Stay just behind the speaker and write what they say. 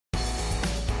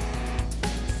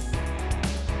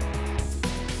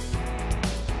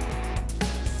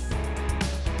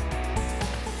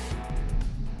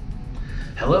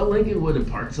Hello Lincolnwood and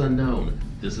parts unknown.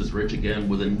 This is Rich again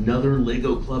with another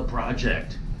Lego Club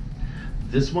project.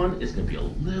 This one is going to be a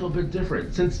little bit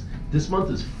different. Since this month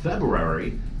is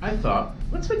February, I thought,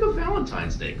 let's make a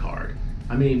Valentine's Day card.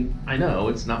 I mean, I know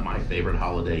it's not my favorite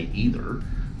holiday either,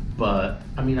 but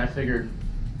I figured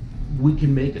we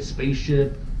can make a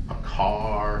spaceship, a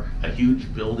car, a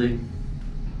huge building.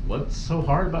 What's so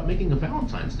hard about making a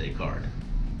Valentine's Day card?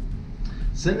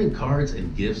 Sending cards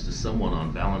and gifts to someone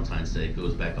on Valentine's Day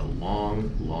goes back a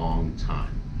long, long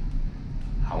time.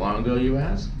 How long ago, you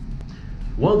ask?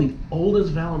 One of the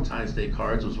oldest Valentine's Day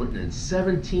cards was written in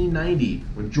 1790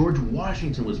 when George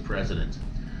Washington was president.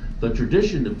 The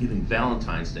tradition of giving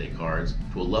Valentine's Day cards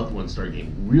to a loved one started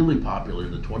getting really popular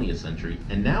in the 20th century,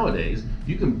 and nowadays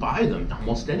you can buy them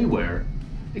almost anywhere,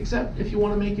 except if you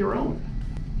want to make your own.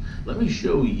 Let me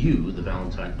show you the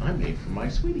Valentine I made for my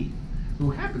sweetie, who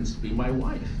happens to be my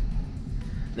wife.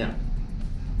 Now,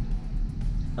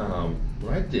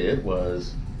 what I did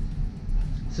was,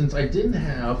 since I didn't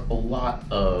have a lot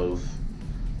of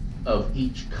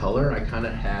each color, I kind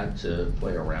of had to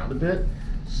play around a bit.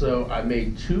 So I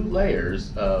made two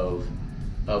layers of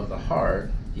the heart,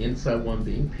 the inside one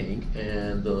being pink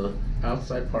and the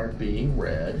outside part being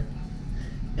red.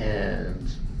 And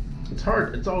it's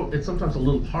hard, it's sometimes a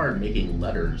little hard making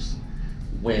letters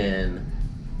when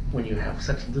you have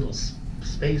such little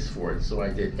space for it. So I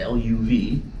did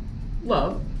LUV,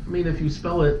 love. I mean, if you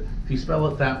spell it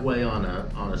that way on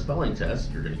a spelling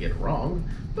test, you're going to get it wrong,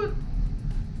 but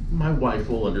my wife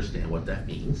will understand what that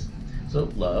means.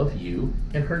 So love you,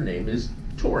 and her name is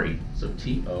Tori, so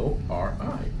Tori.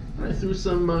 And I threw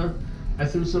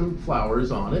some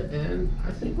flowers on it, and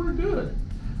I think we're good.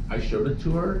 I showed it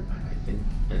to her,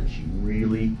 and she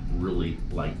really, really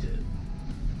liked it.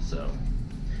 So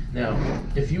now,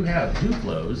 if you have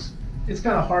Duplos, it's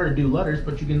kind of hard to do letters,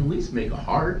 but you can at least make a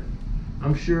heart.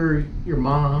 I'm sure your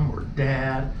mom or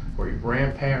dad or your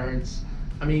grandparents,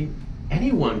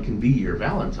 anyone can be your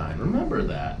Valentine. Remember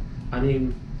that.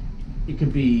 It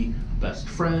could be a best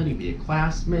friend, it could be a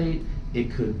classmate,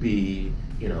 it could be,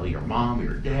 your mom or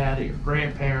your dad or your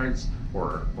grandparents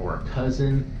or a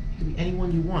cousin. It could be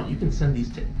anyone you want. You can send these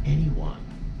to anyone.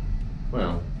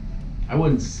 Well, I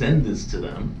wouldn't send this to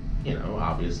them,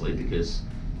 obviously, because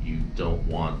you don't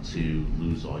want to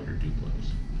lose all your Duplos.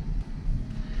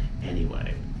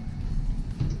 Anyway,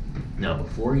 now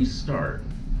before you start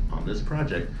on this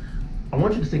project, I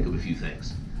want you to think of a few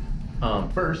things.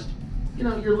 First,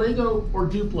 your Lego or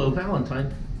Duplo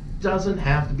Valentine doesn't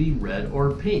have to be red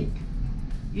or pink.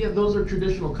 Yeah, those are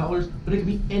traditional colors, but it can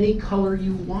be any color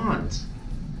you want.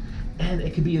 And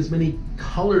it can be as many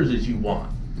colors as you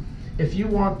want. If you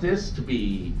want this to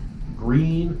be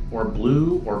green or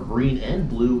green and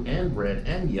blue and red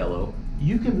and yellow,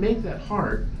 you can make that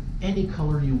heart any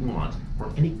color you want,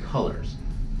 or any colors.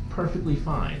 Perfectly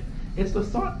fine. It's the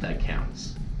thought that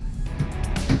counts.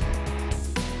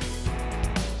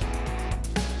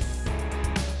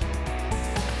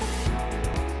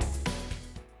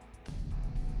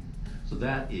 So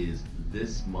that is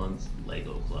this month's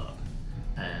Lego Club,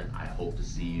 and I hope to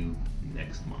see you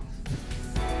next month.